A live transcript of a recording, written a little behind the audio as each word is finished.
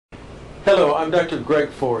Hello, I'm Dr.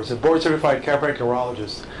 Greg Forrest, a board-certified chiropractic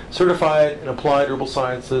neurologist, certified in applied herbal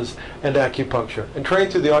sciences and acupuncture, and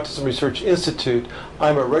trained through the Autism Research Institute.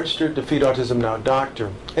 I'm a registered Defeat Autism Now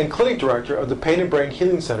doctor and clinic director of the Pain and Brain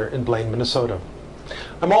Healing Center in Blaine, Minnesota.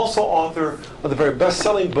 I'm also author of the very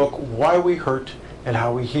best-selling book, Why We Hurt and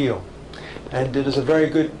How We Heal. And it is a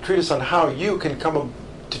very good treatise on how you can come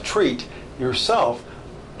to treat yourself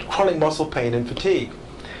chronic muscle pain and fatigue.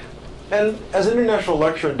 And as an international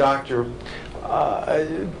lecturer and doctor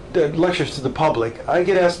that lectures to the public, I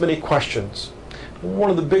get asked many questions. One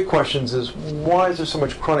of the big questions is, why is there so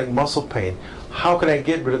much chronic muscle pain? How can I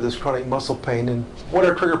get rid of this chronic muscle pain, and what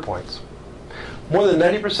are trigger points? More than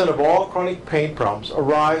 90% of all chronic pain problems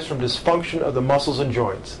arise from dysfunction of the muscles and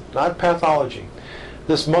joints, not pathology.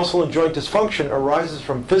 This muscle and joint dysfunction arises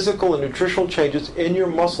from physical and nutritional changes in your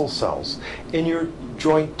muscle cells, in your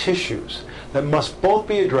joint tissues, that must both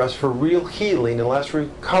be addressed for real healing and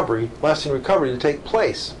lasting recovery to take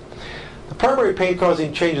place. The primary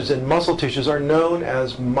pain-causing changes in muscle tissues are known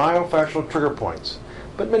as myofascial trigger points,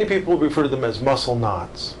 but many people refer to them as muscle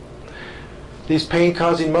knots. These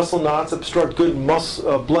pain-causing muscle knots obstruct good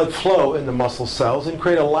blood flow in the muscle cells and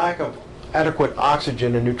create a lack of adequate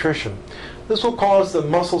oxygen and nutrition. This will cause the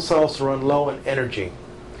muscle cells to run low on energy.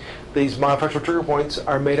 These myofascial trigger points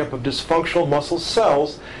are made up of dysfunctional muscle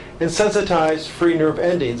cells and sensitized free nerve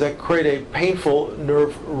endings that create a painful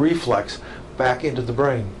nerve reflex back into the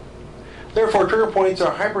brain. Therefore, trigger points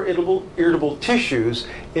are hyper-irritable tissues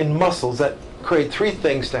in muscles that create three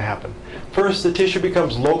things to happen. First, the tissue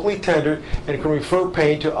becomes locally tender and can refer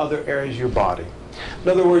pain to other areas of your body. In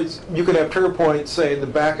other words, you could have trigger points, say, in the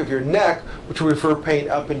back of your neck, which will refer pain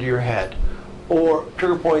up into your head, or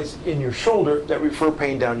trigger points in your shoulder that refer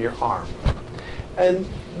pain down your arm. And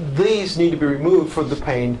these need to be removed for the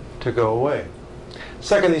pain to go away.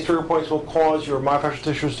 Second, these trigger points will cause your myofascial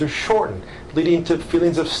tissues to shorten, leading to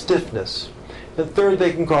feelings of stiffness. And third,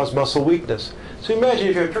 they can cause muscle weakness. So imagine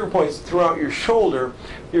if you have trigger points throughout your shoulder,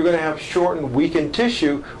 you're going to have shortened, weakened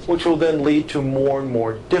tissue, which will then lead to more and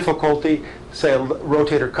more difficulty, say a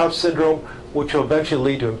rotator cuff syndrome, which will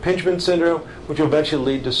eventually lead to impingement syndrome, which will eventually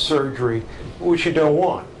lead to surgery, which you don't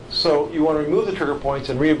want. So you want to remove the trigger points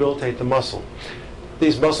and rehabilitate the muscle.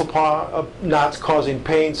 These muscle knots causing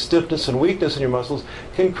pain, stiffness, and weakness in your muscles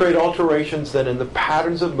can create alterations then in the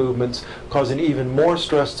patterns of movements, causing even more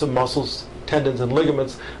stress to muscles, tendons, and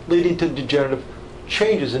ligaments, leading to degenerative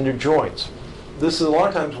changes in your joints. This is a lot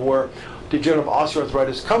of times where degenerative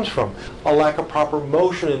osteoarthritis comes from, a lack of proper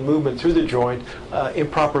motion and movement through the joint,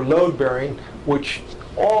 improper load bearing, which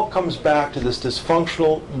all comes back to this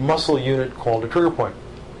dysfunctional muscle unit called a trigger point.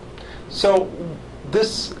 So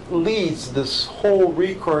this leads to this whole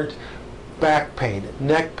recurrent back pain,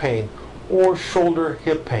 neck pain, or shoulder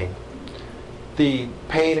hip pain. The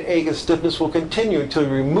pain, ache, and stiffness will continue until you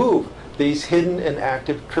remove these hidden and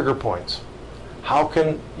active trigger points. How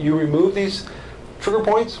can you remove these trigger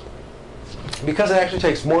points? Because it actually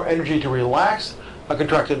takes more energy to relax a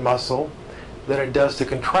contracted muscle than it does to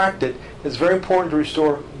contract it, it's very important to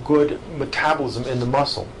restore good metabolism in the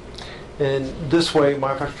muscle. And this way,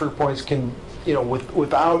 myofascial trigger points can,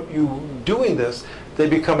 without you doing this, they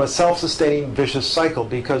become a self-sustaining vicious cycle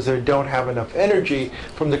because they don't have enough energy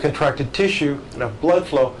from the contracted tissue, enough blood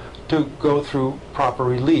flow to go through proper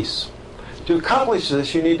release. To accomplish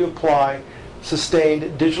this, you need to apply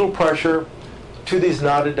sustained digital pressure to these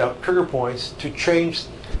knotted up trigger points to change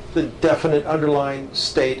the definite underlying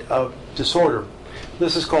state of disorder.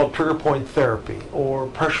 This is called trigger point therapy, or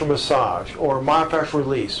pressure massage, or myofascial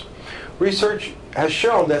release. Research has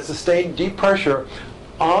shown that sustained deep pressure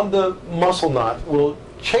on the muscle knot will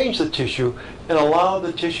change the tissue and allow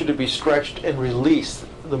the tissue to be stretched and release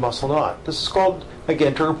the muscle knot. This is called,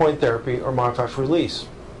 again, trigger point therapy or myofascial release.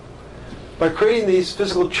 By creating these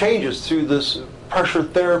physical changes through this pressure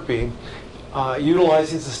therapy,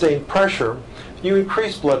 utilizing sustained pressure, you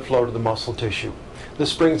increase blood flow to the muscle tissue.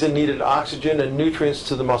 This brings in needed oxygen and nutrients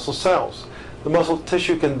to the muscle cells. The muscle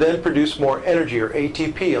tissue can then produce more energy, or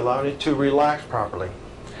ATP, allowing it to relax properly.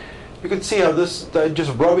 You can see how this,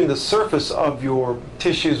 just rubbing the surface of your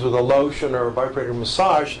tissues with a lotion or a vibrator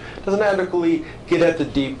massage, doesn't adequately get at the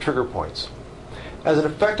deep trigger points. As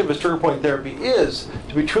effective as trigger point therapy is,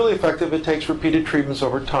 to be truly effective, it takes repeated treatments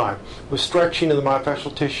over time, with stretching of the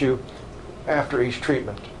myofascial tissue after each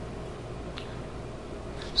treatment.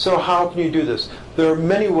 So how can you do this? There are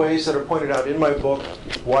many ways that are pointed out in my book,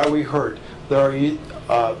 Why We Hurt. There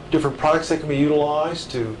are different products that can be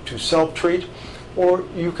utilized to self-treat, or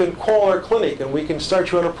you can call our clinic and we can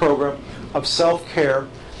start you on a program of self-care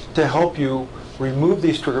to help you remove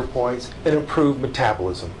these trigger points and improve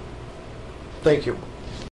metabolism. Thank you.